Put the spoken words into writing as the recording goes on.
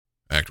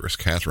actress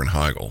Katherine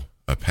Heigl,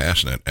 a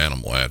passionate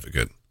animal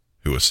advocate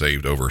who has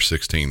saved over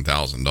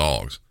 16,000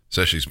 dogs,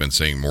 says she's been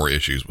seeing more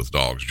issues with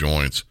dogs'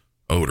 joints,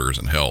 odors,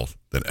 and health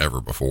than ever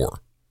before.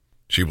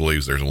 She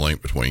believes there's a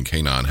link between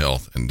canine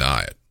health and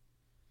diet.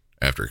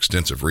 After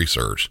extensive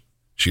research,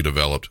 she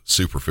developed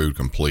Superfood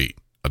Complete,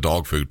 a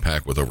dog food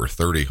packed with over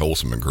 30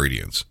 wholesome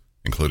ingredients,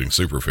 including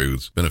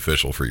superfoods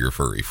beneficial for your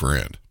furry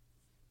friend.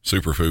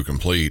 Superfood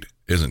Complete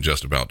isn't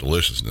just about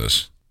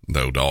deliciousness,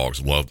 though dogs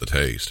love the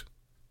taste.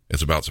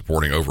 It's about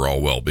supporting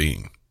overall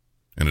well-being.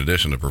 In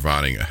addition to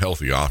providing a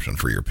healthy option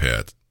for your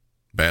pet,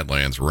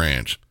 Badlands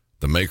Ranch,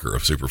 the maker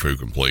of Superfood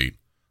Complete,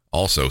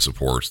 also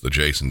supports the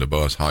Jason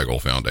DeBus Heigl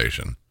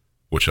Foundation,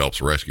 which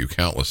helps rescue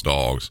countless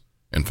dogs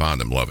and find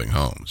them loving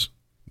homes.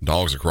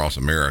 Dogs across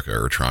America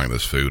are trying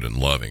this food and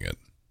loving it.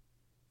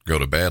 Go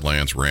to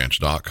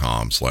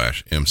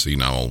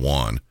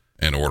badlandsranch.com/MC901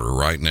 and order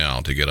right now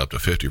to get up to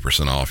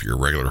 50% off your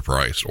regular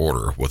priced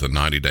order with a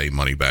 90-day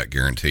money-back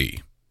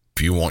guarantee.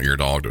 If you want your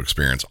dog to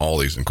experience all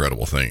these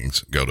incredible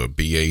things, go to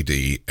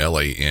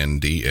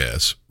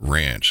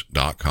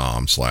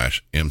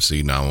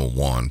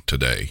badlandsranch.com/MC901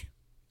 today.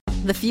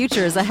 The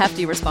future is a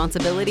hefty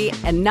responsibility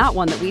and not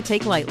one that we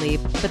take lightly,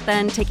 but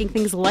then taking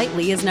things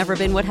lightly has never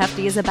been what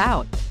Hefty is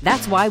about.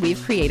 That's why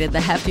we've created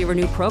the Hefty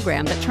Renew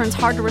program that turns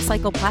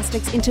hard-to-recycle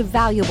plastics into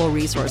valuable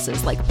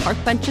resources like park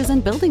benches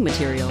and building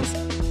materials.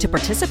 To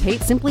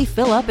participate, simply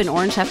fill up an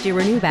orange Hefty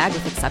Renew bag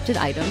with accepted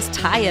items,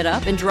 tie it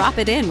up, and drop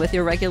it in with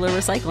your regular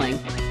recycling.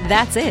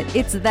 That's it.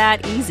 It's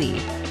that easy.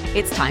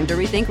 It's time to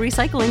rethink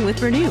recycling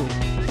with Renew.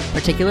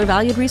 Particular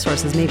valued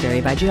resources may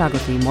vary by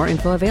geography. More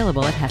info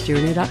available at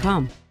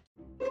heftyrenew.com.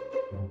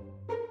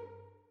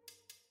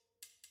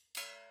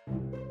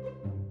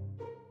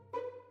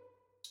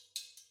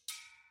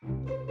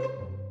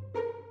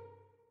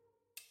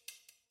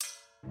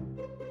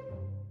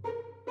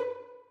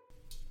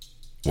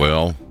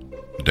 Well,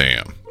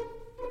 damn.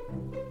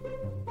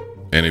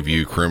 Any of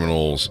you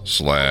criminals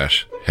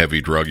 / heavy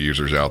drug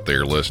users out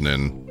there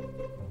listening,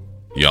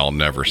 y'all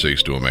never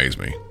cease to amaze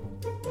me.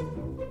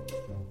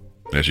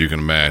 As you can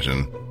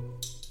imagine,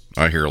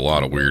 I hear a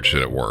lot of weird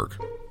shit at work.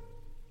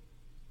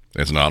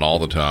 It's not all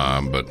the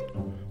time, but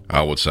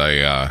I would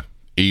say I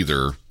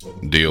either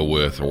deal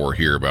with or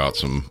hear about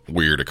some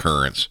weird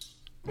occurrence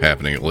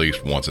happening at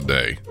least once a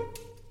day.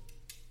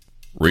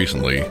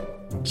 Recently,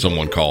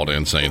 someone called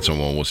in saying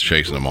someone was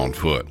chasing them on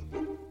foot.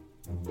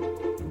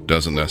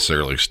 Doesn't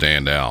necessarily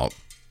stand out.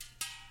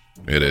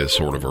 It is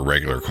sort of a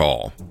regular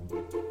call.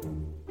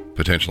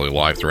 Potentially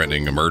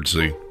life-threatening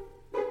emergency?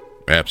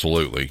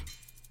 Absolutely.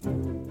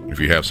 If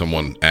you have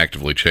someone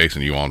actively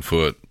chasing you on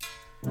foot,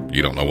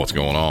 you don't know what's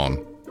going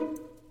on.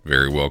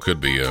 Very well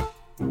could be a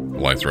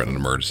life-threatening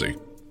emergency.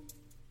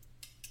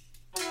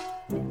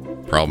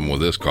 Problem with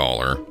this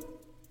caller.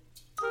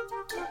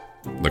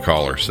 The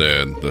caller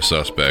said the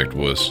suspect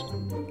was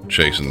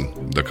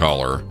chasing the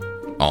caller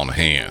on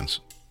hands.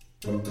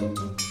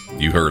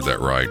 You heard that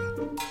right.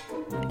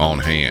 On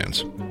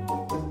hands.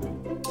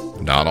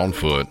 Not on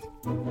foot.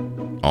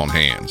 On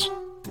hands.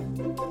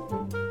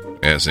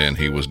 As in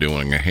he was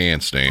doing a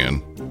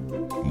handstand,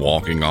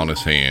 walking on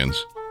his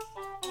hands,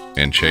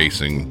 and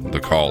chasing the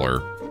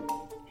caller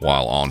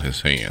while on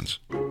his hands.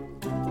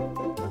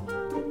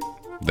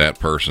 That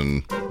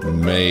person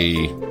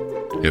may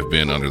have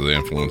been under the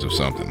influence of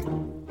something.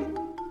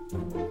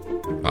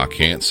 I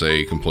can't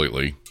say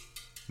completely.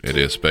 It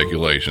is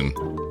speculation.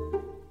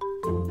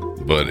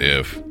 But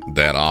if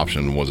that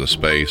option was a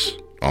space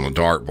on a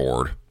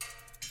dartboard,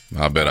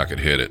 I bet I could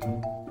hit it.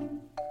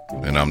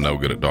 And I'm no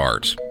good at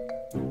darts.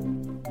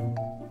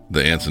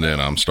 The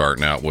incident I'm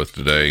starting out with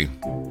today,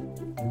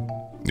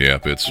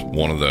 yep, it's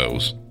one of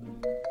those.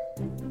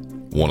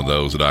 One of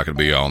those that I could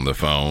be on the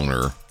phone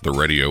or the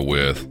radio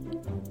with,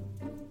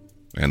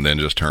 and then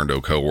just turn to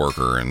a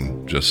coworker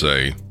and just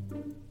say,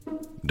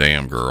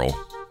 "Damn girl,"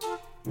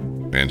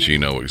 and she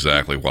know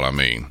exactly what I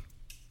mean.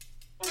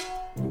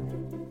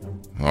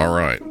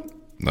 Alright,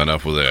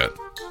 enough with that.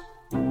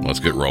 Let's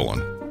get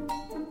rolling.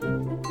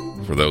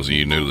 For those of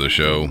you new to the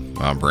show,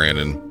 I'm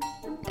Brandon.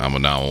 I'm a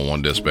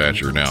 911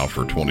 dispatcher now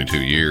for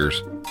 22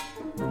 years.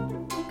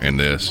 And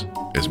this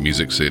is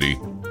Music City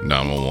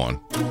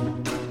 911.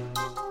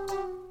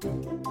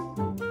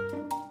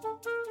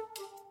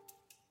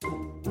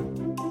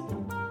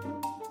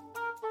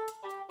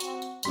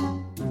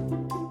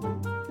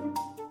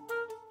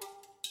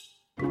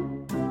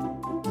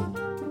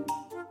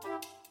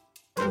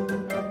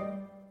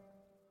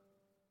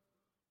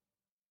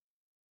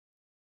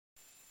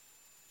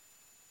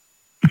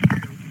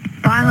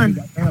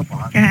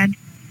 Go ahead.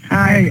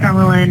 Hi,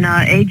 Summerlin,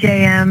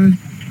 AJM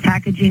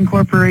Packaging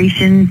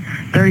Corporation,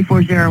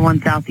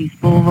 3401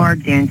 Southeast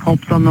Boulevard. Dan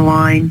Culp's on the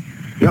line.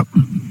 Yep.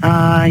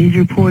 He's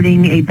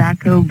reporting a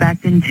backhoe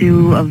backed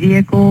into a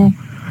vehicle.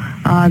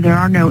 There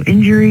are no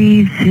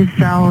injuries. His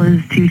cell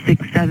is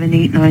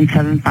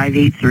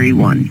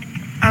 267-897-5831.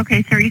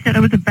 Okay, sir, you said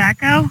it was a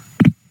backhoe?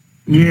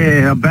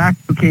 Yeah, a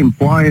backhoe came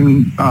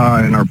flying in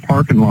our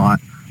parking lot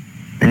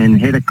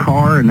and hit a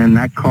car, and then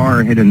that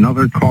car hit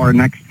another car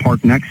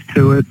parked next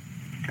to it,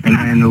 and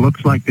then it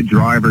looks like the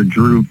driver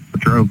drove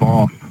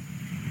off.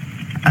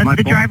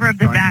 The driver of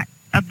the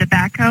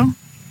backhoe?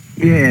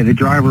 Yeah, the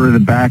driver of the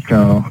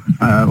backhoe.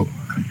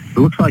 It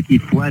looks like he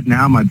fled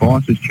now. My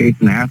boss is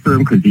chasing after him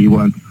because he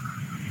went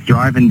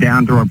driving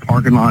down to our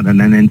parking lot and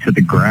then into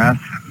the grass.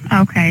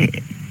 Okay.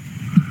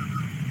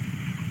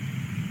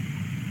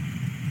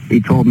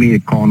 He told me to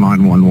call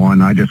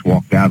 911. I just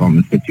walked out on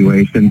the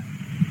situation.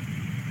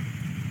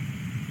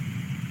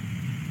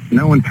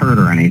 No one's hurt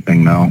or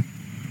anything, though.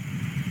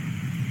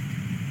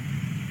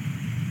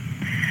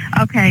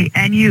 Okay,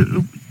 and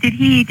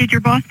did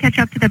your boss catch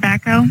up to the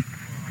backhoe?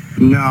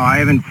 No, I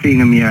haven't seen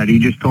him yet. He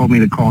just told me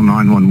to call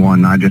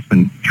 911. I've just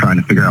been trying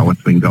to figure out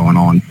what's been going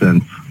on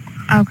since.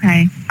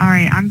 Okay, all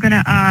right. I'm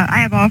gonna. I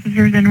have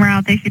officers en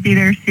route. They should be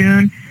there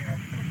soon.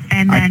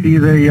 And then I see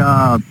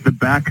the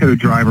backhoe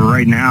driver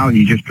right now.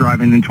 He's just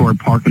driving into our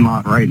parking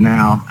lot right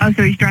now. Oh,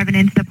 so he's driving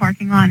into the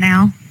parking lot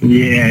now?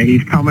 Yeah,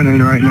 he's coming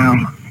in right now.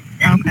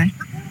 Okay.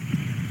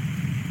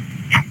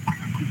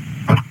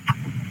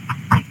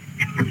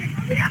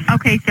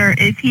 Okay, sir.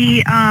 Is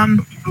he?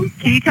 Can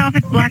you tell if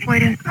it's Black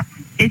White?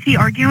 Is he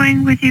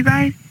arguing with you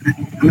guys?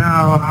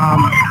 No.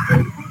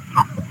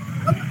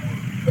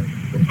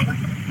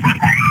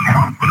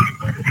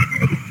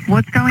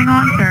 What's going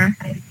on, sir?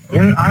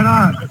 I'm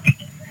not.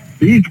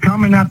 He's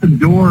coming out the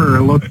door,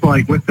 it looks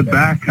like, with the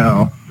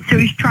backhoe. So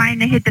he's trying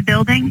to hit the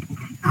building?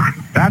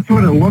 That's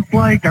what it looked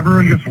like.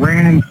 Everyone just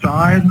ran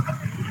inside.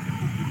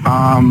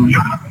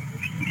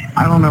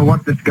 I don't know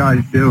what this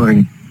guy's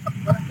doing.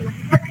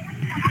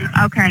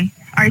 Okay.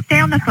 All right, stay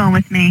on the phone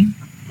with me.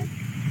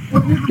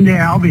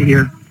 Yeah, I'll be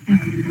here.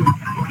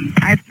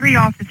 I have 3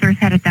 officers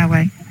headed that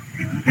way.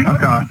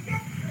 Okay.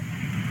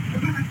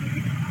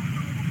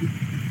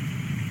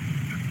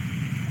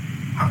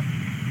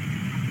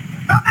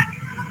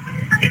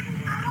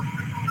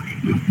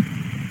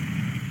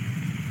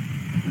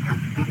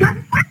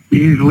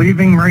 He's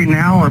leaving right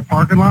now, our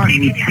parking lot,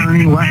 and he's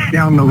turning left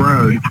down the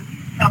road.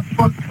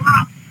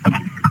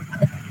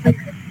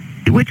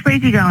 Which way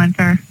is he going,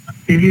 sir?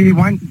 He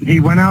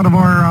went out of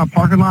our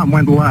parking lot and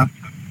went left,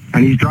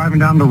 and he's driving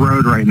down the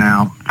road right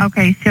now.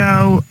 Okay,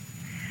 so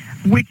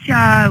which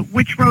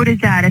road is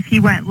that if he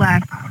went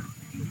left?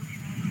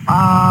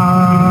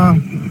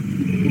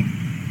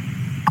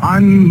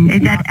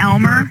 Is that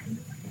Elmer?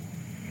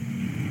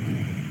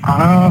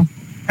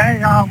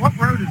 Hey, what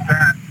road is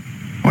that?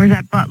 Or is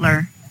that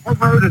Butler? What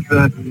road is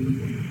that?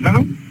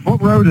 No?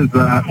 What road is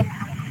that?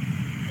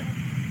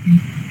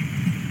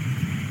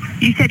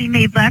 You said he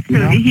made left, so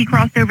Yeah. he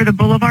crossed over the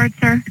boulevard,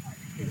 sir?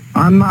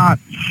 I'm not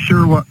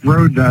sure what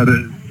road that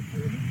is.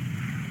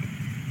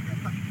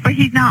 But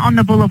he's not on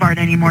the boulevard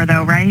anymore,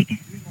 though, right?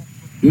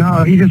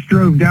 No, he just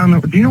drove down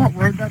the... Do you know what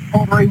road that's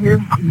called right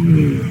here?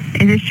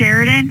 Is it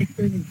Sheridan?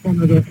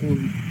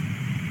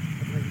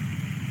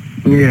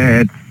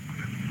 Yeah,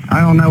 I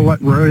don't know what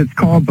road it's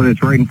called, but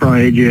it's right in front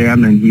of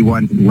AJM, and he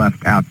went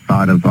left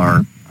outside of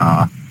our...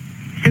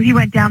 So he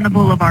went down the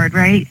boulevard,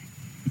 right?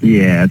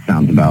 Yeah, it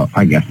sounds about...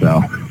 I guess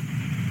so.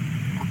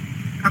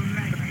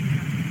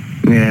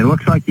 Yeah, it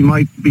looks like he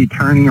might be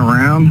turning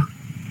around.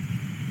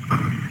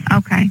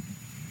 Okay.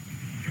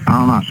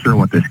 I'm not sure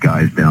what this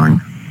guy's doing.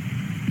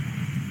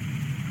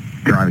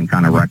 Driving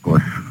kind of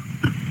reckless.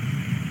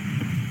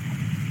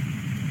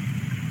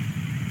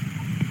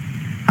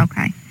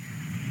 Okay.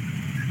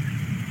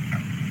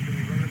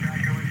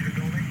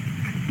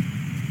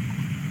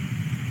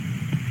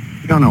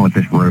 You don't know what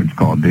this road's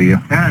called, do you?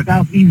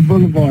 Southeast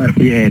Boulevard.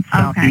 Yeah, it's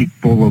Southeast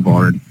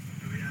Boulevard.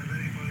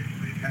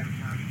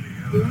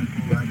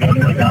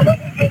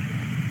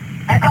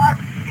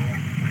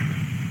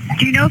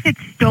 Do you know if it's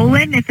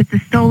stolen, if it's a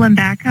stolen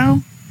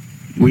backhoe?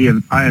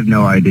 I have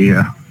no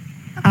idea.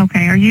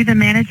 Okay. Are you the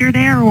manager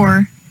there,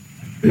 or?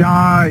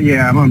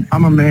 Yeah,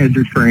 I'm a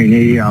manager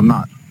trainee. I'm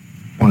not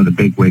one of the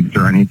big wigs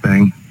or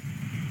anything,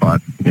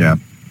 but yeah.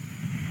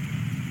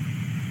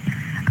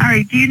 All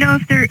right. Do you know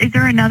if is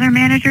there another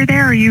manager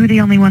there, or are you the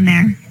only one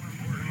there?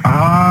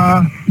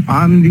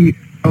 I'm the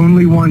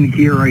only one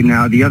here right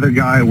now. The other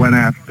guy went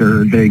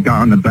after they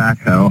got on the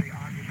backhoe.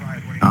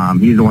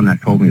 He's the one that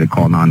told me to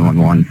call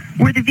 911.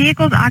 Were the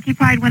vehicles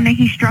occupied when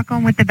he struck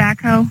him with the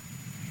backhoe?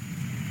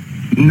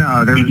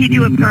 No, Did he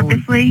do it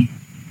purposely?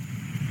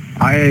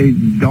 I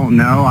don't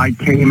know. I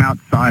came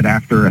outside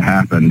after it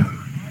happened.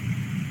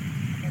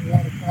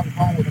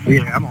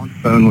 Yeah, I'm on the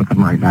phone with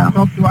him right now.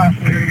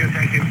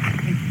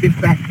 Get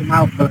back to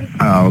my phone.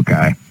 Oh,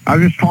 okay. I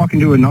was just talking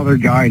to another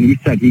guy, and he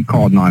said he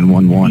called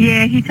 911.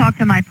 Yeah, he talked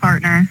to my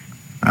partner.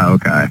 Oh,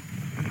 okay.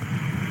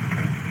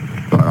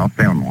 But I'll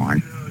stay on the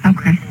line.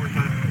 Okay.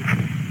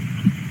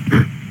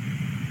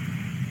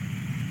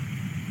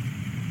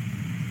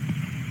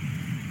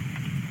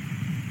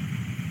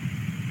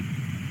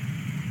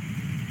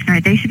 All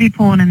right, they should be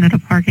pulling into the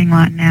parking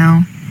lot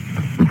now.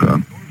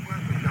 Okay.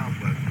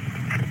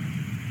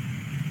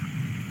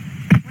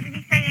 What did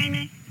he say,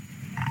 Amy?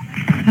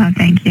 Oh,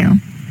 thank you.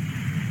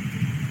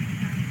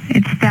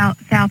 It's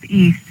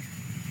southeast.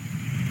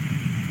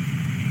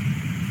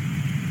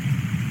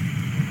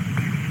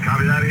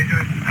 Copy that, AJ?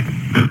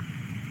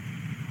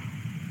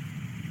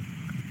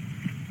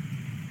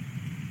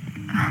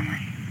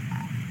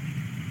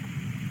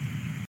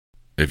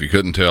 If you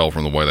couldn't tell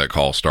from the way that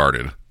call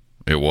started,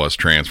 it was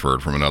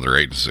transferred from another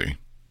agency.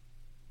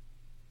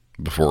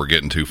 Before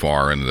getting too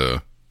far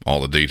into all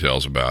the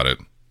details about it,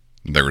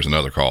 there was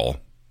another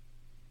call.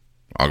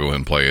 I'll go ahead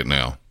and play it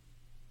now.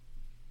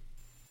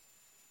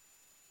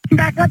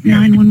 Back up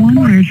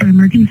 911, where's your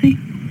emergency?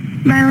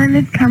 My name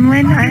is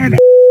Cumberland. I have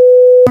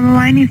on the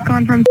line. He's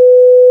gone from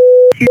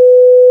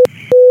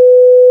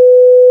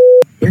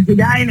There's a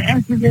guy in the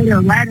excavator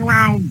riding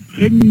around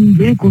hitting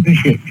vehicles and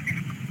shit.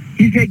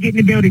 He said get in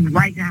the building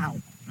right now.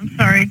 I'm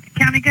sorry.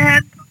 County, go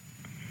ahead.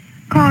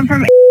 Calling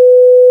from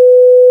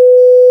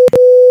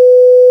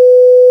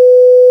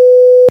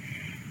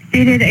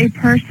stated a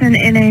person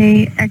in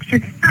a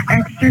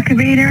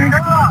excavator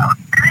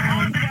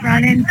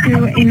ran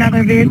into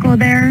another vehicle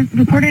there.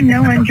 Reported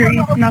no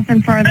injuries,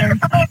 nothing further.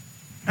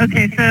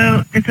 Okay,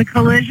 so it's a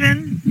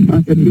collision.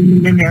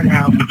 In there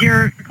now.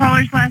 Your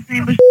caller's last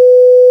name was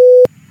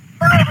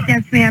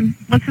yes, ma'am.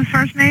 What's his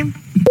first name?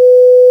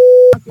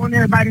 I want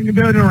everybody in the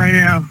building right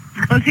now.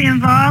 Was he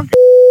involved?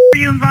 Were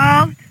you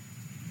involved?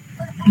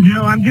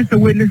 No, I'm just a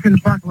witness in the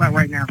parking lot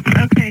right now.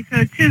 Okay, so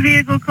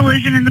 2-vehicle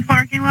collision in the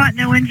parking lot,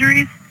 no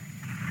injuries?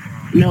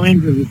 No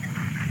injuries.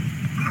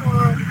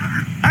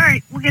 All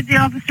right, we'll get the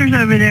officers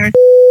over there.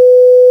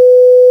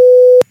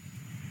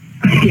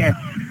 Yes.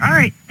 All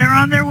right, they're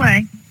on their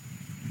way.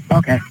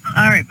 Okay.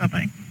 All right,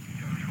 bye-bye.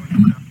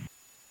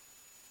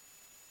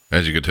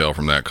 As you could tell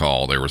from that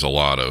call, there was a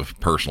lot of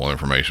personal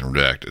information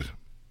redacted.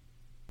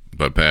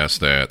 But past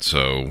that,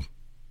 so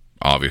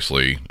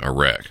obviously a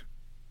wreck.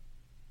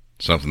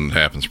 Something that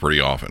happens pretty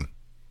often.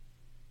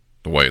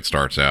 The way it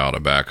starts out, a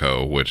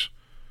backhoe, which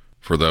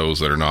for those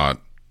that are not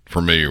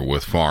familiar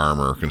with farm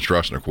or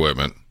construction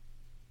equipment,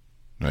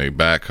 a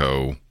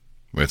backhoe,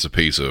 it's a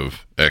piece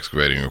of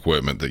excavating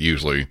equipment that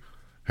usually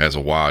has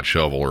a wide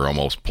shovel or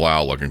almost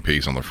plow looking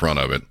piece on the front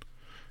of it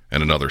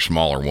and another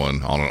smaller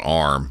one on an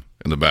arm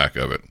in the back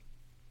of it.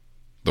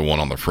 The one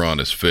on the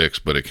front is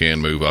fixed, but it can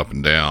move up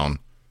and down,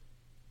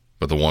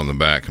 but the one in the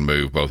back can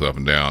move both up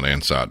and down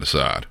and side to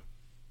side.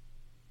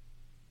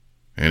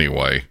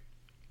 Anyway,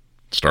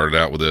 started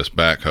out with this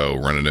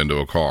backhoe running into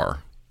a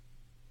car.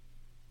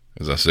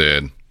 As I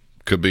said,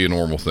 could be a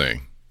normal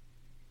thing.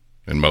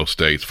 In most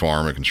states,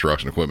 farm and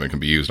construction equipment can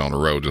be used on the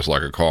road just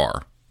like a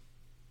car.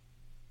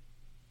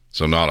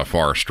 So not a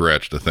far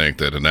stretch to think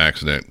that an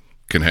accident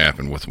can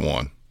happen with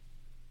one.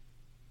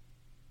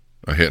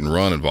 A hit and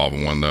run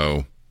involving one,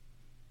 though,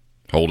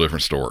 whole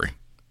different story.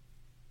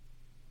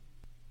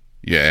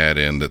 You add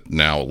in that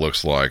now it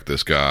looks like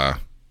this guy,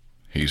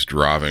 he's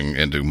driving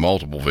into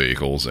multiple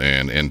vehicles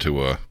and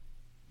into a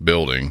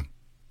building.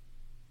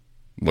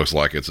 Looks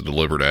like it's a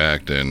deliberate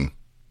act, and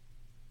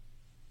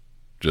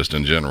just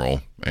in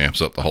general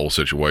amps up the whole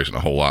situation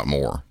a whole lot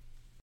more.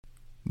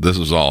 This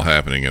was all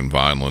happening in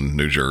Vineland,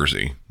 New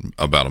Jersey,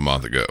 about a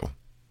month ago.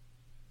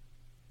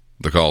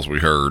 The calls we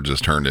heard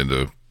just turned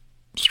into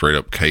straight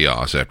up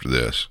chaos after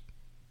this.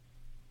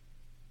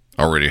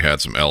 Already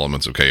had some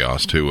elements of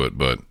chaos to it,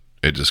 but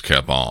it just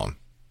kept on.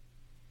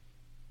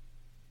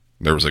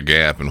 There was a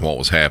gap in what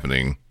was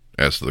happening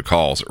as to the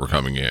calls that were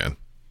coming in.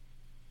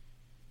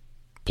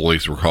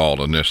 Police were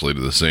called initially to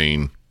the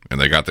scene, and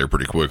they got there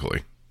pretty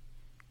quickly.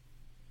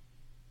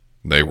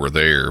 They were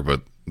there,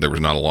 but there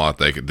was not a lot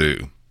they could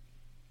do.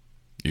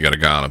 You got a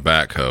guy on a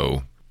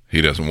backhoe.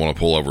 He doesn't want to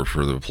pull over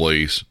for the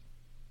police.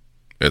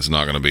 It's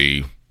not going to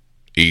be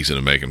easy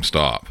to make him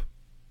stop.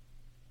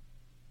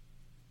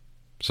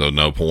 So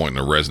no point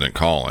in a resident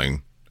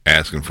calling,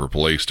 asking for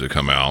police to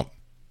come out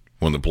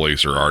when the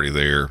police are already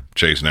there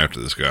chasing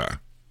after this guy.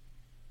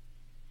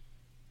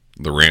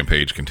 The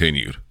rampage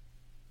continued.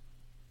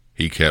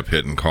 He kept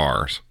hitting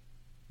cars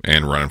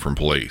and running from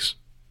police.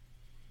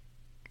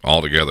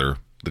 Altogether,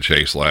 the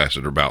chase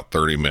lasted about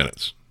 30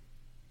 minutes.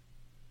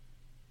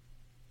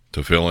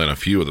 To fill in a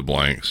few of the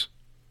blanks,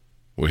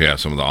 we have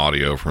some of the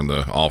audio from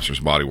the officer's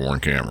body-worn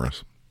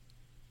cameras.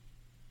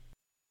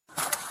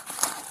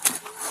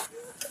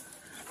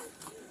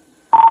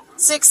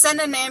 Six, send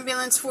an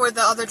ambulance for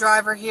the other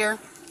driver here.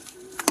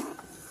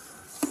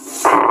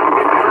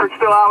 We're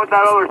still out with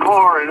that other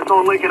car, and it's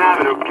on Lincoln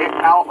Avenue. Get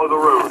out of the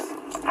road.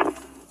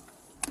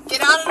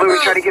 Get out of the Louis,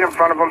 road. try to get in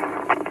front of him.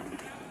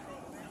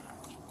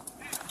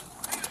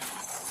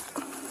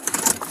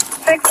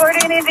 Six, where do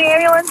you need the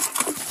ambulance?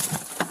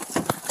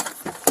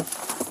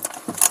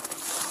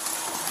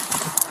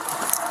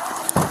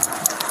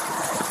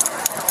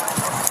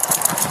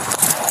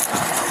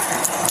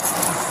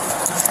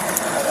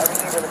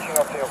 Everything's going to change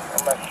up too,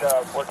 unless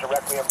we're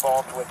directly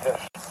involved with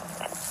this.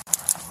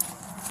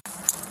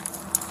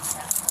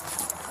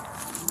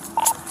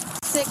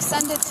 Six,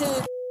 send it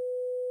to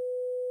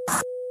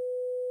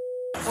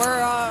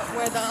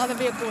where the other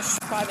vehicle was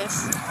by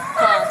this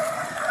car.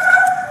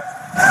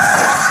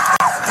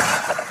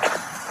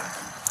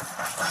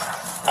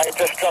 I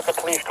just struck a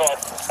police car.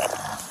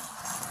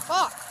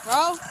 Fuck,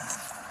 bro.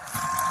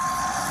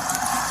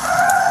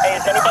 Hey,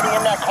 is anybody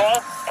in that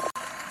car?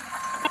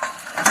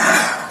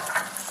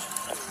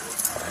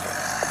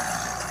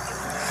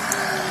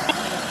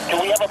 Do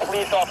we have a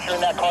police officer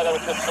in that car that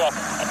was just struck?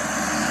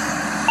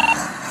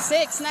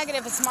 6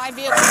 negative. It's my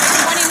vehicle. 29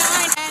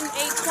 and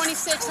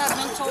 826 have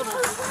been totaled.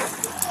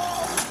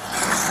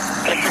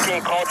 District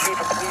 8, call chief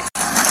of police.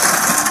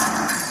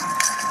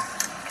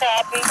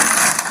 Copy.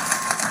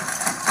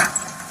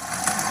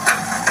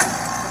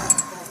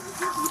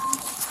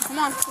 Come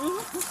on.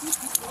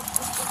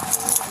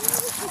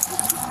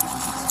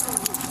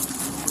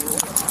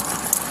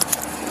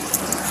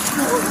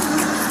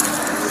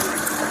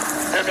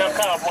 There's that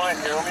kind of blind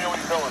here. Let me know what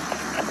he's doing.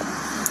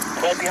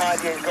 Right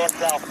behind you. He's going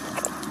south.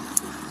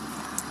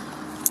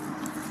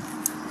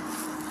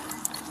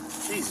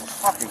 Jesus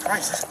fucking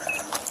Christ.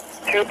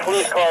 2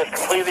 police cars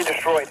completely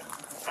destroyed.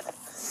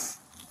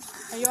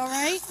 Are you all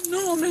right?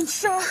 No, I'm in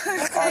shock.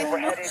 Okay, we're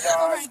headed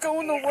I'm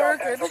going to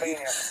work.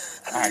 Pennsylvania.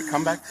 All right,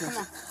 come back. Come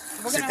on.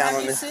 We're Sit going to down have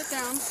on you this. sit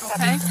down,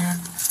 okay?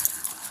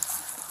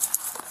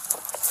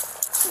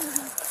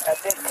 At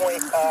this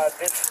point,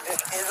 this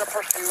is a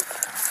pursuit.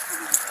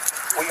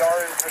 We are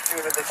in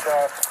pursuit of this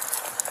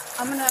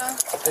I'm going to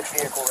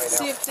vehicle right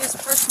see now. if this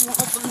person will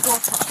open the door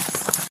for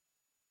us.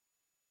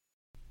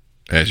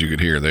 As you could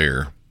hear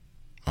there,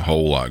 a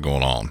whole lot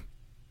going on.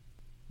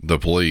 The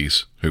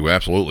police, who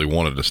absolutely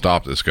wanted to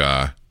stop this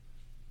guy,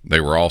 they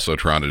were also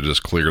trying to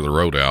just clear the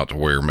road out to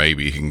where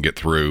maybe he can get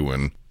through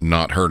and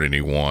not hurt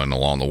anyone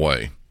along the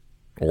way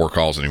or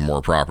cause any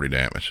more property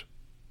damage.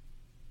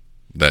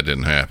 That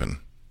didn't happen.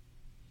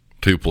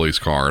 2 police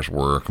cars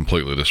were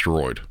completely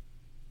destroyed.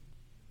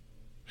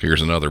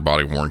 Here's another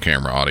body-worn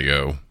camera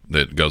audio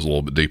that goes a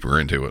little bit deeper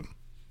into it.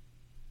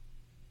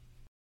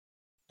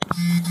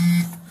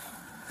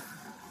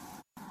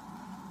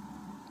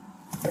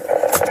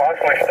 Watch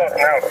my stuff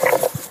now.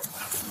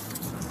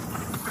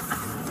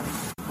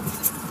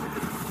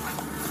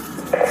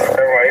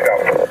 Everywhere you go.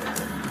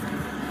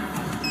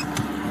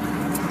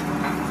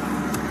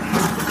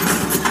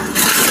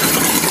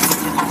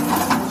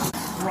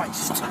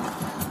 Christ.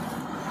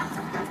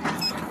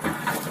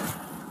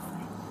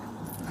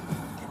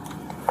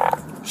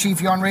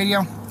 Chief, you on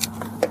radio?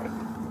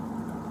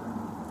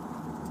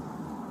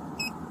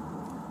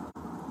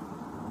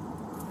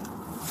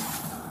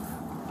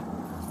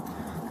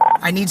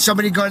 I need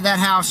somebody to go to that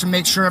house and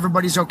make sure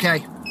everybody's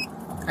okay.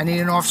 I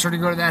need an officer to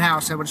go to that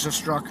house that was just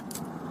struck. Jimmy,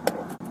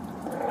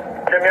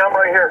 I'm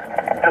right here.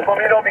 Just let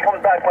me know if he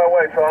comes back my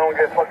way so I don't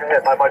get fucking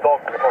hit. My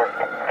dog's in the car.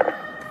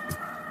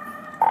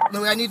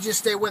 Louis, I need you to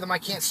stay with him. I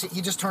can't see.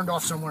 He just turned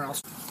off somewhere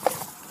else.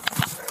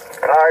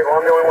 Alright, well,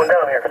 I'm the only one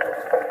down here.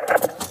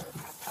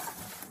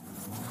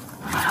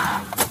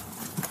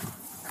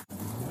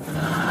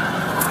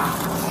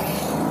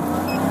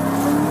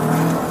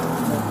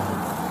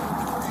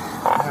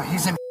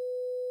 He's in.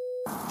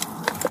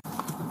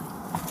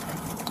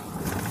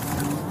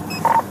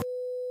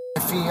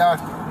 If he,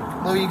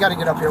 Louis, you gotta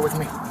get up here with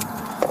me.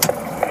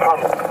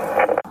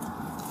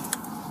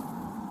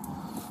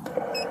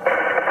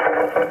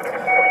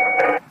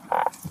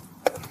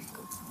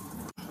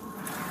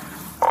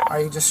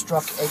 You just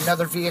struck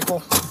another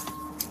vehicle.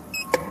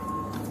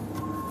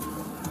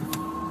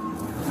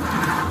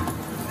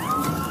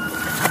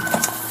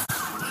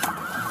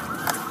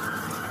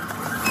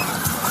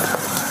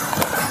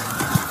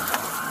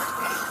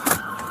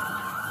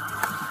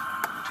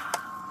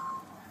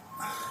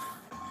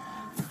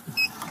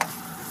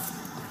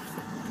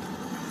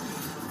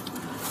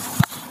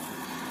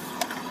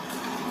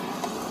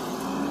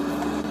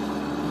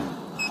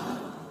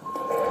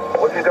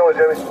 What's he doing,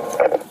 Jimmy?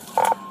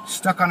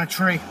 Stuck on a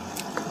tree.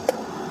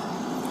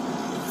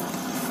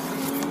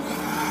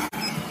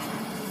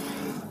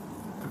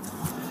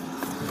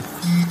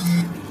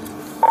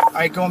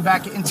 All right, going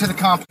back into the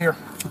comp here.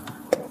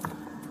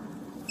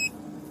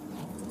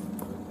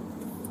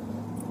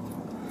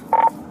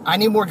 I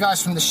need more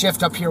guys from the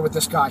shift up here with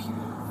this guy.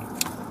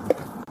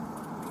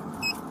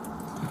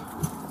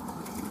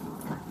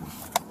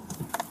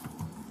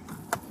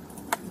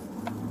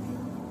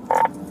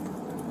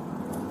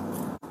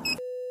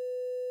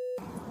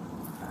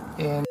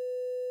 And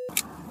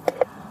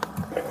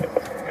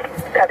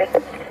Copy.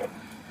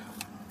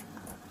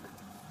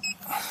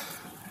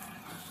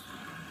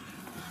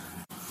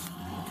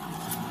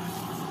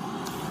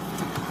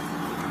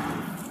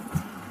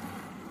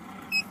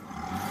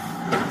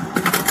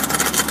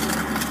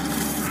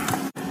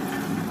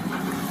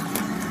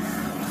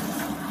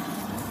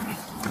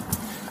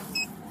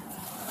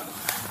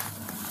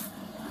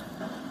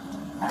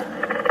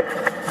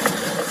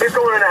 He's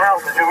going in the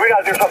house, dude. We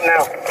gotta do something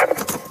now.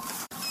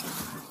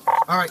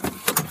 all right.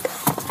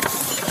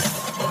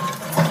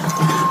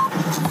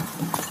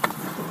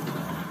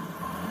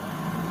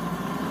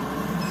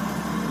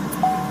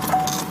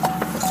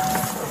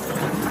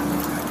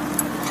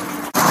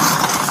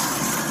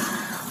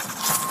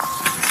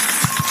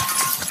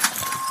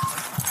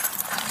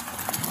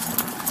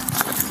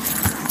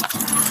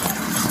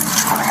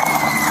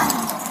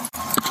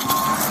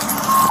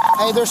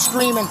 Hey, they're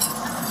screaming.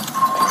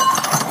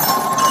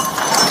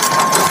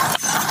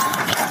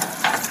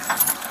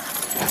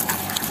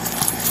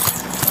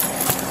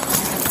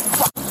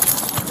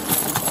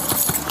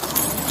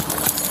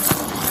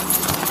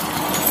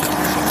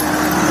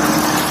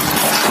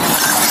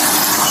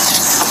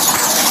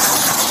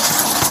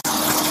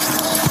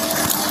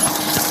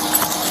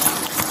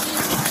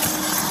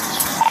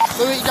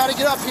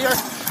 up here.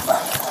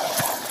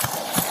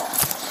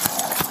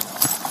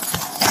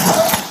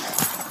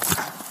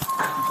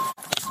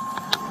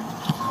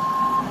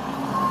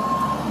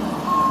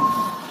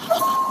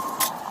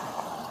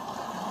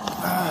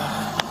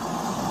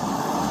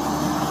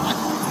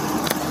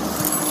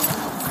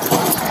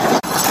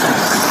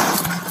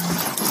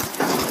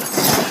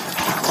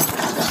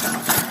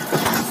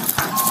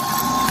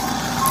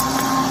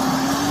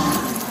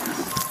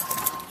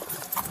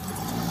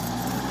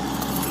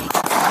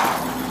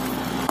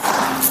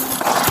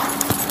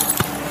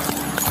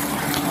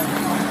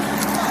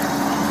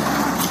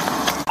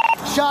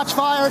 Shots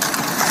fired.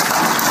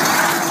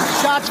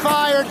 Shots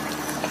fired.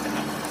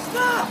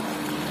 Stop!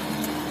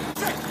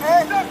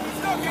 Hey,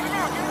 stop, get him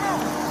out, get him out.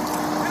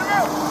 Get him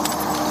out.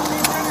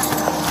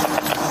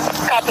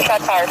 Copy,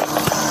 shot fired.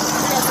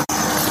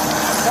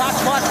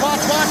 Watch.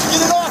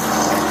 Get it off.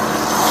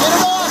 Get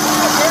it off.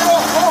 Get it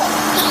off. Come on.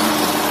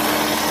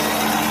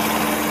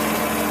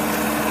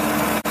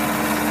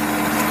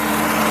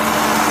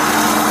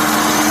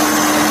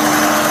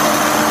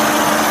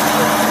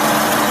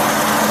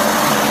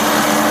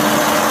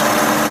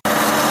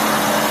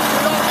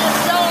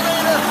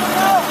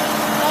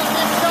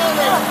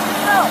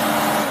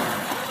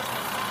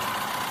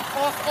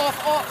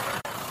 Off.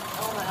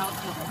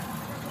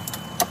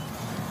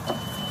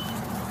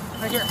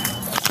 Right here.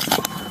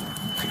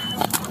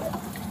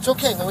 It's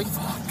okay, Louie.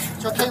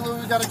 It's okay, Louie.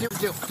 We gotta do.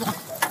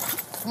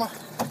 Come on.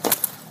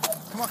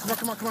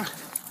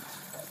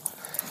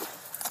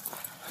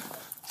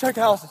 Check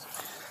the houses.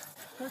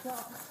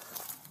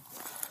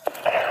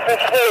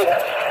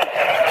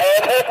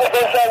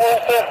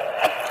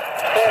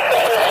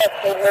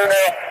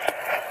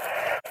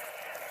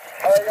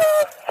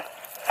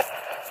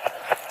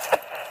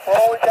 We're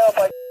only down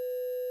by.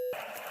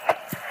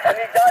 I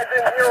need guys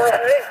in here with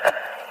me.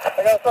 I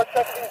gotta start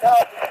checking these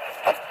houses.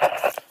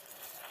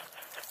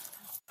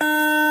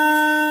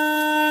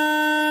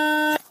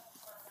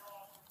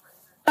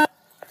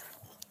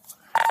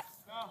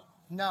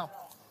 No.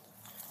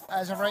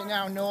 As of right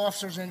now, no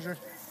officers injured.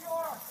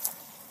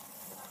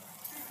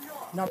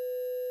 No.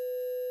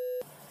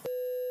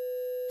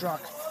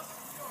 Truck.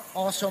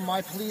 Also,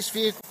 my police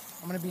vehicle.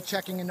 I'm gonna be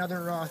checking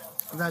another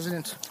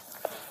resident.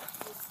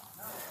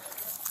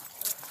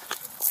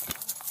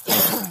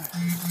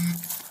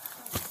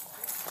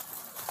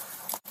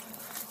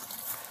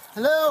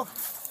 Hello?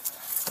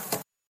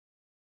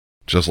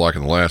 Just like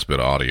in the last bit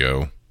of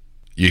audio,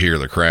 you hear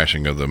the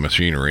crashing of the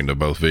machinery into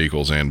both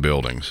vehicles and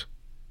buildings.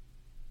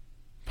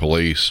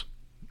 Police,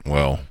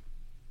 well,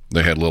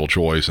 they had little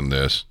choice in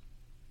this.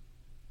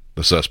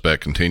 The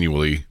suspect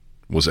continually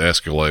was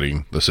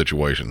escalating the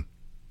situation.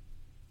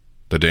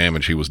 The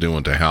damage he was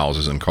doing to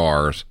houses and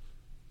cars,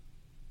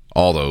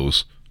 all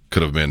those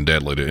could have been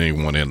deadly to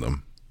anyone in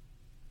them.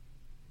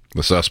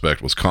 The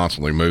suspect was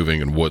constantly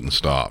moving and wouldn't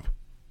stop.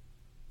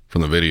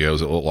 From the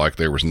videos, it looked like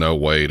there was no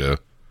way to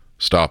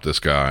stop this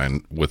guy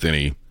with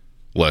any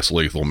less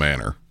lethal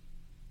manner,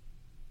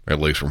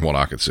 at least from what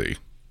I could see.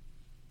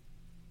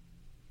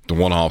 The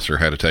one officer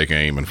had to take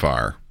aim and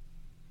fire.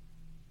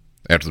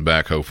 After the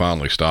backhoe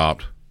finally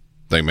stopped,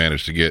 they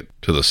managed to get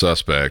to the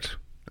suspect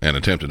and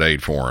attempted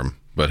aid for him,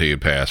 but he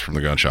had passed from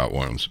the gunshot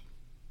wounds.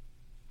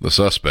 The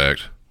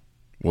suspect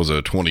was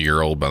a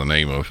 20-year-old by the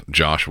name of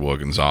Joshua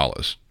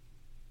Gonzalez.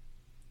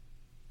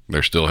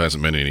 There still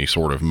hasn't been any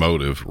sort of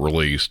motive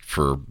released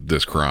for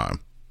this crime.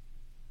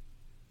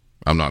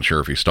 I'm not sure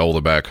if he stole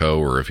the backhoe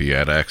or if he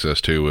had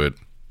access to it,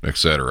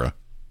 etc.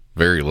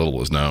 Very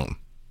little is known.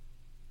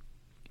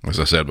 As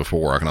I said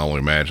before, I can only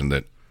imagine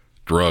that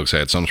drugs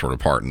had some sort of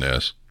part in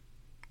this,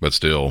 but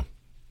still,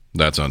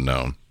 that's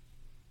unknown.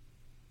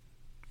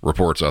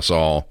 Reports I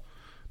saw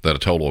that a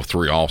total of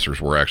 3 officers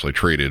were actually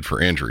treated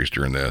for injuries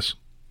during this,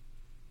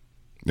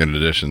 in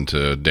addition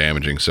to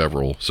damaging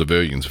several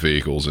civilians'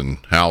 vehicles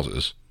and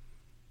houses.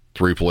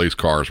 3 police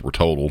cars were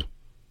totaled,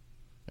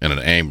 and an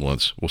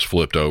ambulance was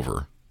flipped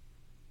over.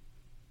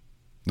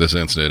 This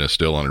incident is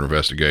still under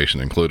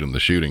investigation, including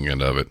the shooting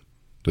end of it,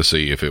 to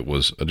see if it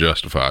was a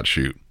justified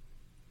shoot.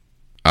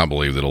 I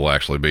believe that it'll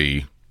actually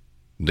be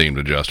deemed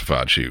a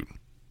justified shoot.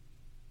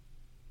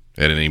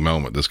 At any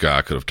moment, this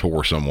guy could have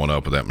tore someone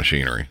up with that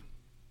machinery.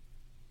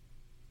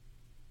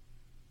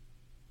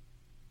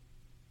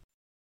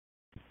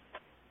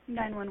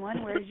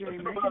 (911), where is your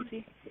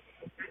emergency?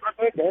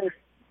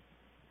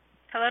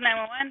 Hello,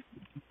 911.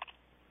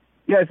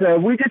 Yes,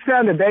 we just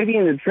found a baby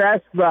in the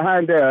trash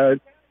behind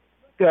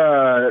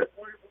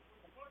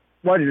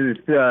what is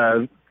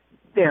this?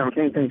 Damn, I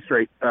can't think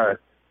straight. The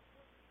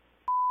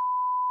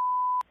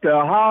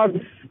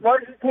Hobbs,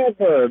 what is it called?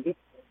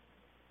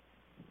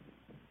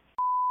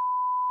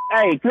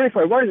 Hey,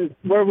 seriously,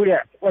 where are we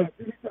at?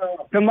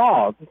 The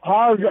mall,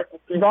 Hobbs,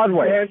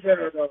 Broadway.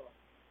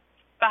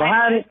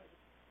 Behind.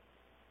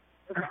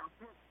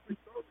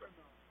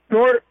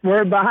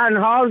 We're behind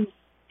Hobbs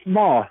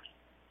Mall.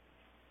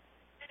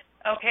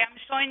 Okay, I'm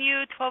showing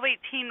you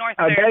 1218 North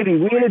A baby.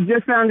 We had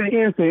just found an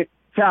infant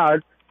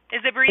child.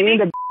 Is it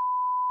breathing?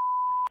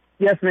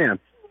 Yes, ma'am.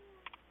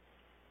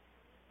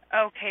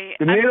 Okay.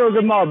 The middle of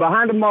the mall,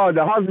 behind the mall,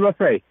 the House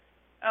Buffet.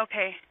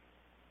 Okay.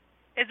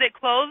 Is it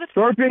closed?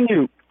 Thorpe and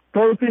Ute.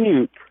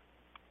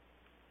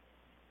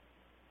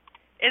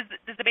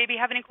 Does the baby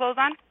have any clothes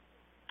on?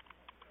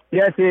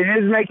 Yes,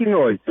 it is making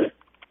noise.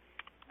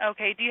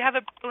 Okay. Do you have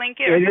a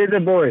blanket? It is a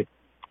boy,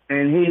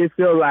 and he is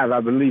still alive, I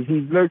believe.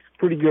 He looks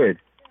pretty good.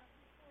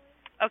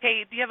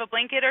 Okay. Do you have a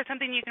blanket or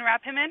something you can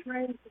wrap him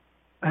in?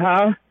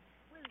 Huh?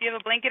 Do you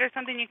have a blanket or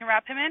something you can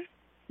wrap him in?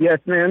 Yes,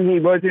 ma'am. He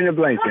was in a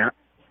blanket.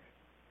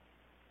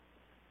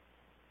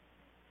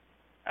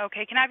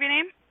 Okay. Can I have your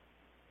name?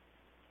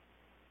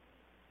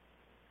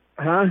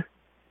 Huh?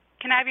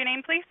 Can I have your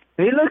name, please?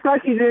 He looks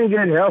like he's in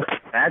good health,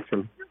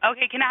 actually.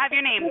 Okay. Can I have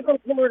your name?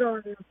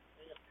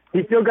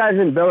 He still got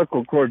his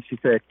umbilical cord, she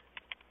said.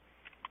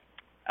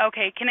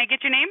 Okay. Can I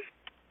get your name?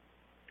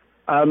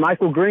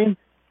 Michael Green.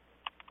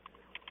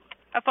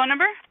 A phone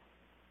number?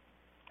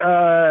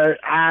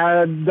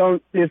 I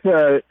don't,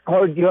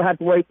 you'll have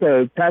to wait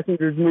the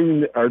passengers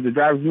moving, or the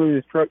driver's moving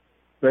his truck.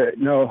 But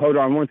no, hold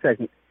on 1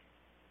 second.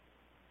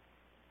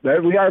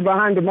 But we are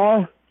behind the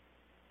mall.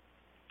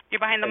 You're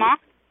behind the mall?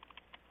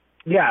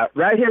 Yeah,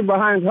 right here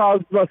behind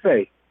House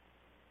Buffet.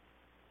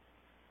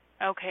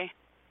 Okay.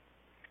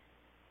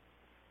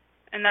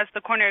 And that's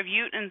the corner of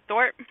Ute and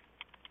Thorpe?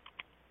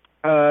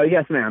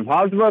 Yes, ma'am.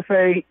 House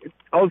Buffet,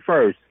 Old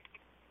First.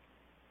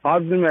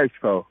 Hobbs, New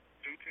Mexico.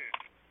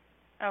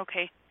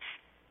 Okay.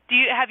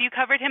 Have you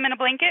covered him in a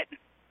blanket?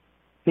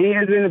 He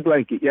is in a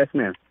blanket, yes,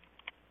 ma'am.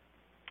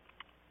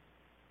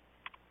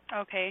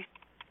 Okay.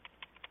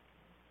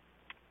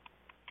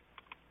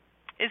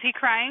 Is he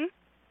crying?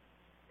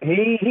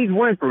 He's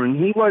whimpering.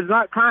 He was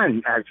not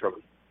crying,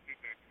 actually.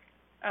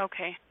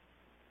 Okay.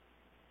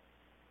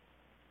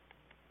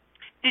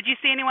 Did you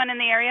see anyone in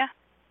the area?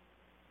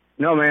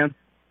 No, ma'am.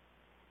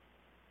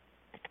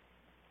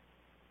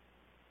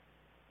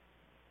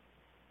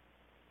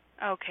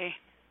 Okay.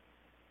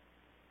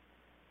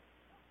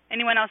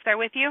 Anyone else there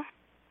with you?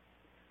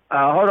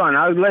 Hold on.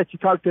 I'll let you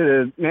talk to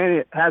the man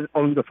that has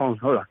on the phone.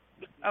 Hold on.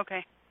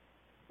 Okay.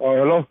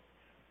 Hello?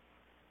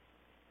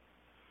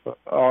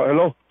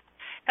 Hello?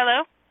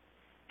 Hello?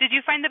 Did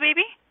you find the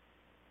baby?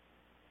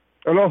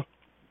 Hello?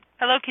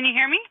 Hello, can you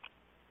hear me?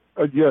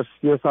 Yes,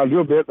 a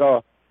little bit.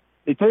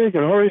 They tell you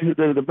can hurry.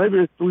 The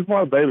baby, we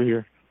want a baby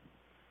here.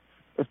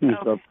 That's me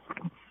stuff.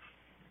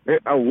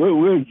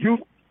 We're you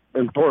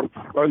and Thorpe,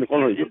 right in the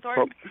corner of you.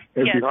 Thorpe.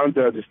 It's yes. behind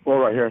the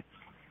store right here.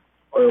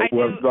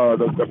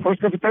 The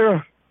first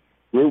cafeteria,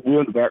 we're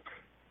in the back.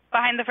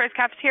 Behind the first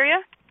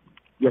cafeteria?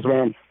 Yes,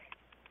 ma'am.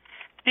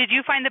 Did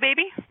you find the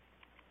baby?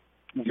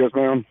 Yes,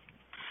 ma'am.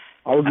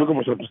 I was looking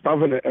for some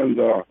stuff in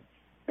the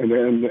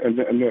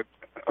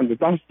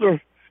dumpster,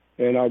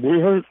 and we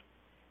heard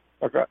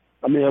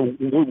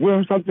we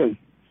heard something.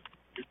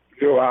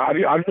 I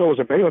didn't know it was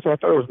a baby, so I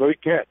thought it was a baby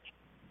cat.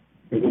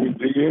 And then we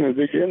dig in,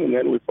 and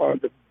then we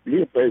found the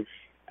little baby.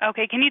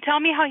 Okay, can you tell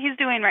me how he's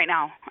doing right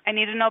now? I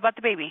need to know about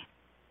the baby.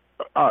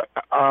 Okay,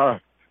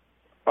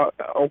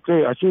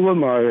 I see with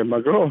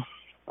my girl.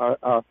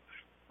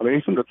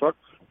 He's in the truck.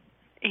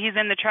 He's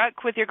in the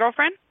truck with your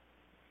girlfriend?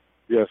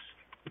 Yes.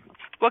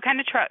 What kind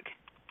of truck?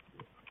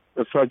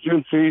 It's a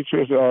GMC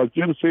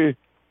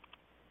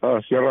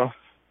Sierra.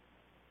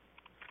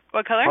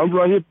 What color? I'm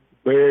right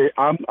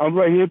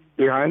here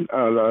behind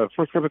the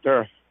first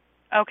cafeteria.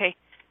 Okay.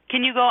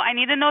 Can you go? I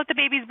need to know if the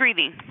baby's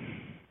breathing.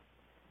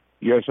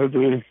 Yes, I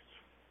do.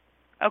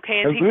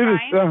 Okay, is he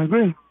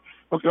crying?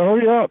 Okay,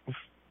 hurry up.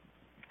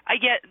 I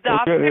get the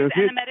officers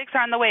and the medics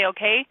are on the way,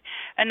 okay?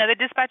 Another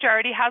dispatcher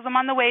already has them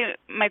on the way.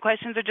 My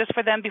questions are just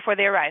for them before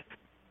they arrive.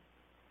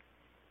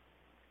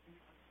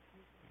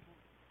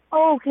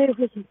 Oh, okay.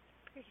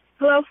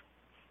 Hello?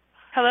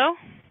 Hello?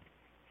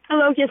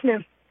 Hello, yes,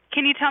 ma'am.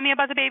 Can you tell me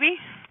about the baby?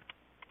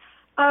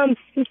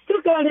 He's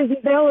still got his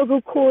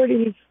umbilical cord,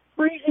 and he's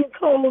freezing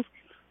cold,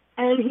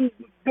 and he's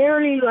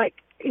very,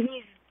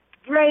 he's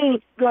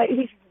drained,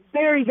 he's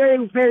very, very,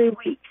 very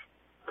weak.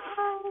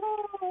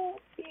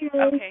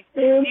 Okay.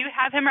 Do you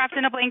have him wrapped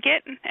in a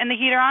blanket and the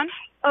heater on?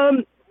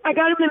 I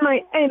got him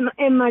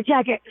in my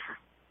jacket.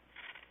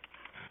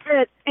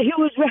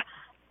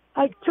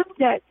 I took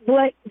that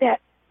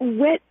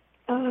wet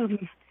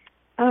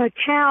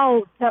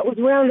towel that was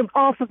around him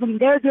off of him.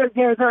 There are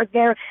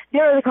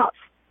the cops.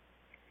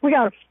 We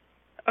got him.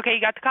 Okay,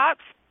 you got the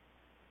cops?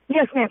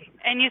 Yes, ma'am.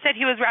 And you said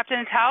he was wrapped in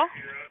a towel?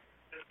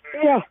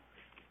 Yeah.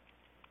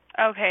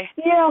 Okay.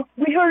 Yeah,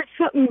 we heard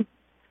something,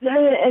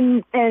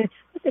 and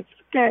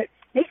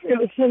they said it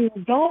was some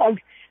dog.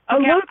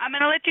 Okay, I'm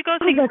going to let you go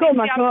sing. Oh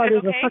my God,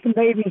 there's a fucking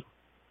baby.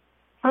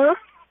 Huh?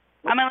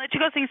 I'm going to let you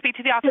go sing, speak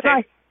to the officer.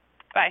 Bye.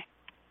 Bye.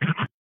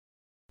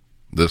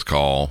 This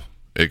call,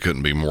 it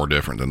couldn't be more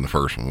different than the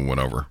first one we went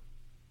over.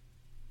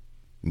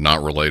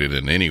 Not related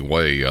in any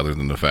way other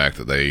than the fact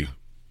that they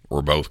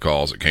were both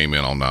calls that came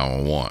in on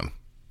 911.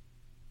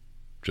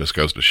 Just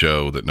goes to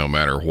show that no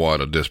matter what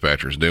a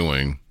dispatcher's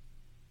doing,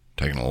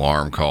 take an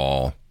alarm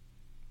call,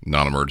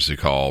 non-emergency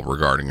call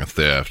regarding a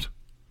theft,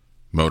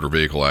 motor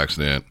vehicle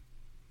accident,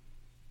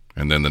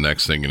 and then the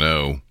next thing you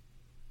know,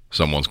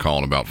 someone's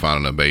calling about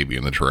finding a baby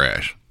in the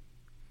trash.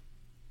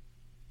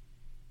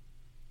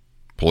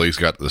 Police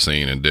got to the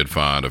scene and did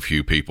find a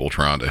few people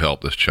trying to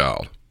help this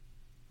child.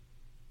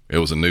 It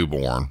was a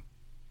newborn,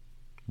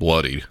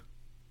 bloodied,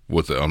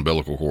 with the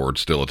umbilical cord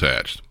still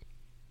attached.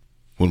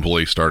 When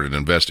police started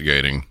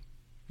investigating,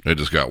 it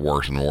just got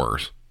worse and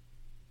worse.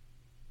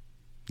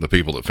 The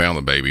people that found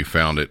the baby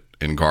found it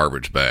in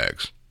garbage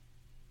bags.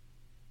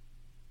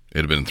 It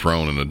had been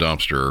thrown in a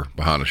dumpster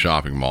behind a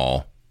shopping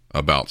mall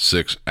about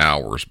 6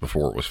 hours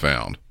before it was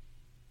found.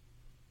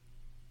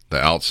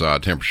 The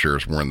outside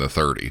temperatures were in the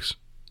 30s.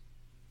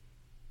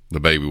 The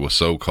baby was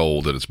so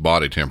cold that its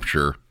body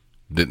temperature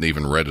didn't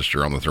even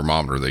register on the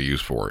thermometer they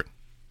used for it.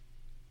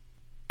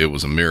 It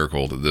was a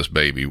miracle that this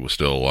baby was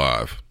still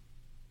alive.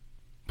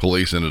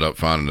 Police ended up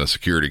finding a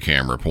security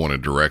camera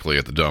pointed directly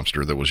at the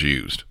dumpster that was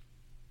used.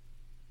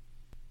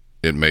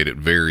 It made it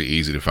very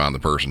easy to find the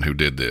person who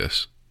did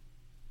this.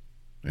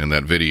 In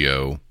that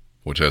video,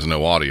 which has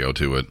no audio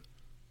to it,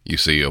 you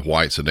see a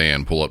white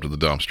sedan pull up to the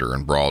dumpster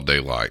in broad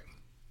daylight.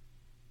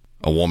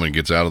 A woman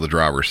gets out of the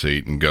driver's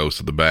seat and goes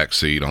to the back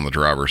seat on the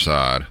driver's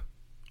side,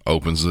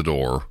 opens the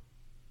door,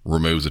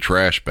 removes a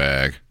trash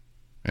bag,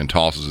 and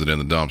tosses it in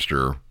the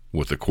dumpster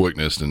with the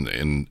quickness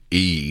and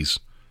ease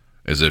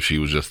as if she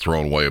was just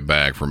throwing away a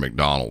bag from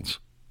McDonald's.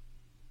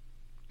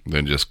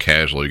 Then just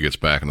casually gets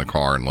back in the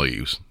car and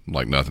leaves,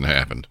 like nothing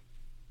happened.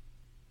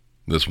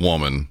 This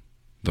woman,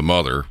 the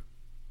mother,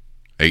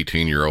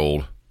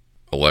 18-year-old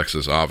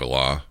Alexis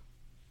Avila,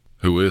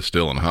 who is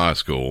still in high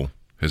school,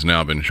 has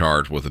now been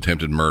charged with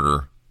attempted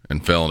murder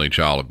and felony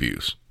child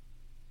abuse.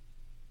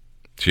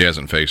 She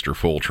hasn't faced her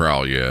full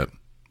trial yet,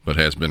 but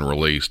has been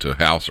released to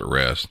house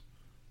arrest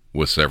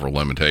with several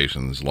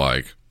limitations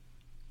like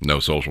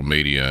no social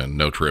media and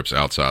no trips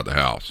outside the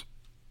house.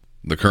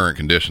 The current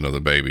condition of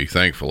the baby,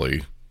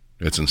 thankfully,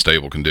 it's in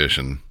stable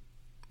condition,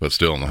 but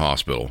still in the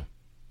hospital.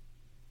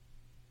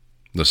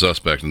 The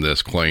suspect in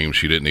this claims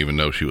she didn't even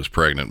know she was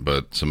pregnant,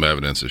 but some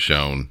evidence has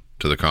shown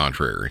to the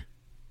contrary.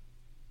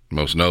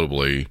 Most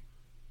notably,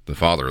 the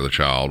father of the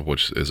child,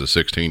 which is a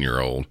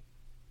 16-year-old,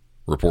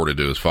 reported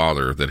to his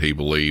father that he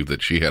believed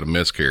that she had a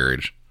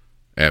miscarriage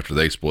after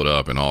they split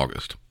up in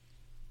August.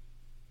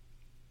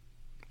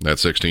 That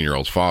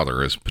 16-year-old's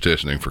father is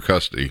petitioning for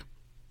custody,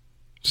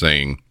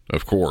 saying,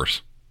 "Of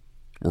course,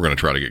 we're going to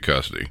try to get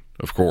custody.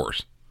 Of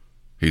course.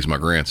 He's my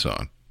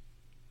grandson."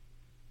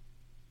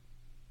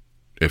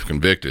 If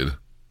convicted,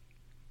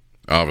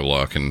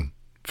 Avila can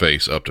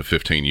face up to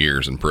 15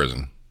 years in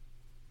prison.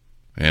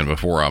 And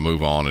before I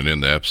move on and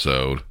end the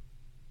episode,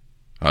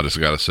 I just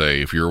got to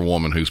say, if you're a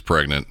woman who's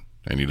pregnant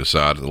and you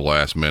decide at the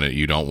last minute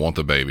you don't want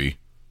the baby,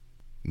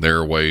 there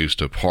are ways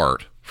to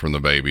part from the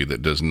baby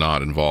that does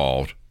not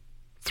involve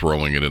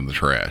throwing it in the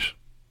trash.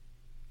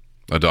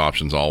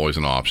 Adoption's always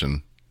an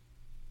option.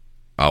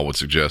 I would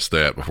suggest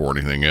that before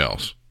anything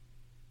else.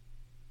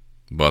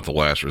 But the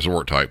last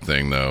resort type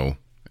thing, though,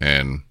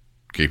 and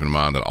keep in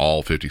mind that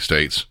all 50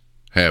 states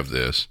have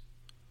this,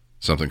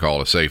 something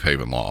called a safe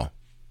haven law.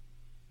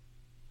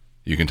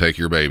 You can take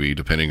your baby,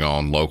 depending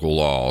on local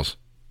laws,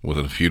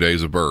 within a few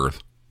days of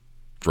birth,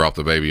 drop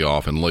the baby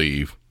off and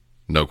leave,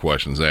 no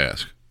questions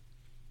asked.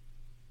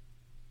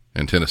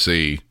 In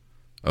Tennessee,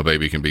 a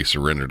baby can be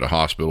surrendered to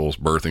hospitals,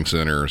 birthing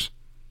centers,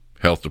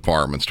 health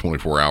departments,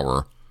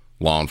 24-hour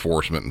law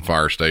enforcement and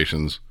fire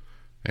stations,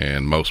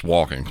 and most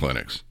walk-in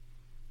clinics.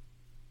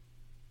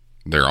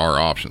 There are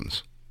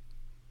options.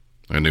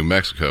 In New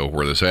Mexico,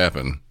 where this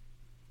happened,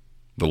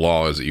 the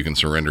law is that you can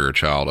surrender a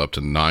child up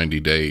to 90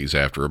 days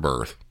after a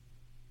birth.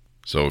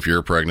 So if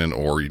you're pregnant,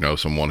 or you know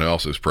someone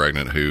else is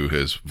pregnant who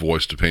has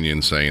voiced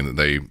opinions saying that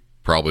they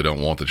probably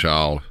don't want the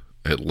child,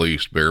 at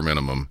least bare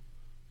minimum,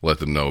 let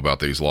them know about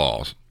these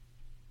laws.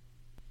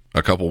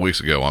 A couple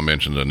weeks ago, I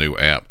mentioned a new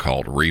app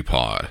called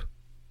Repod.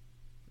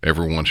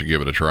 Everyone should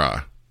give it a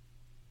try.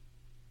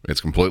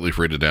 It's completely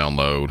free to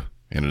download,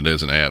 and it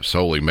is an app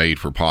solely made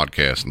for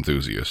podcast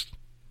enthusiasts.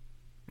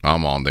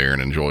 I'm on there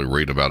and enjoy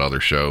reading about other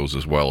shows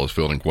as well as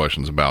fielding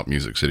questions about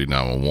Music City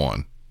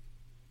 911.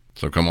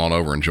 So come on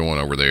over and join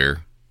over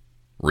there.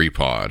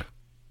 Repod.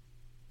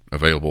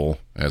 Available,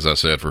 as I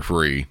said, for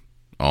free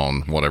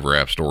on whatever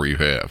app store you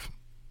have.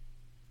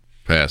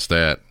 Past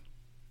that,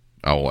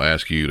 I will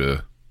ask you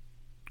to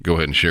go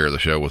ahead and share the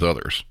show with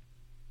others.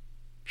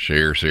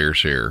 Share, share,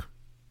 share.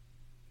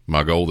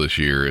 My goal this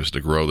year is to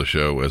grow the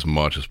show as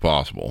much as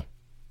possible.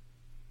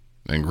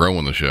 And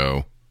growing the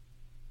show,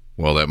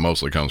 well, that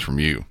mostly comes from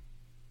you.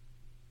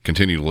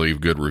 Continue to leave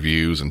good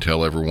reviews and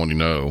tell everyone you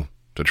know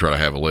to try to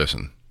have a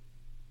listen.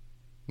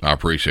 I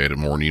appreciate it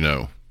more than you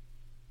know.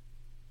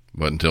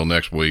 But until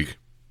next week,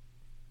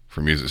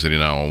 from Music City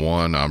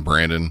 911, I'm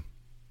Brandon,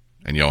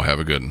 and y'all have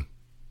a good one.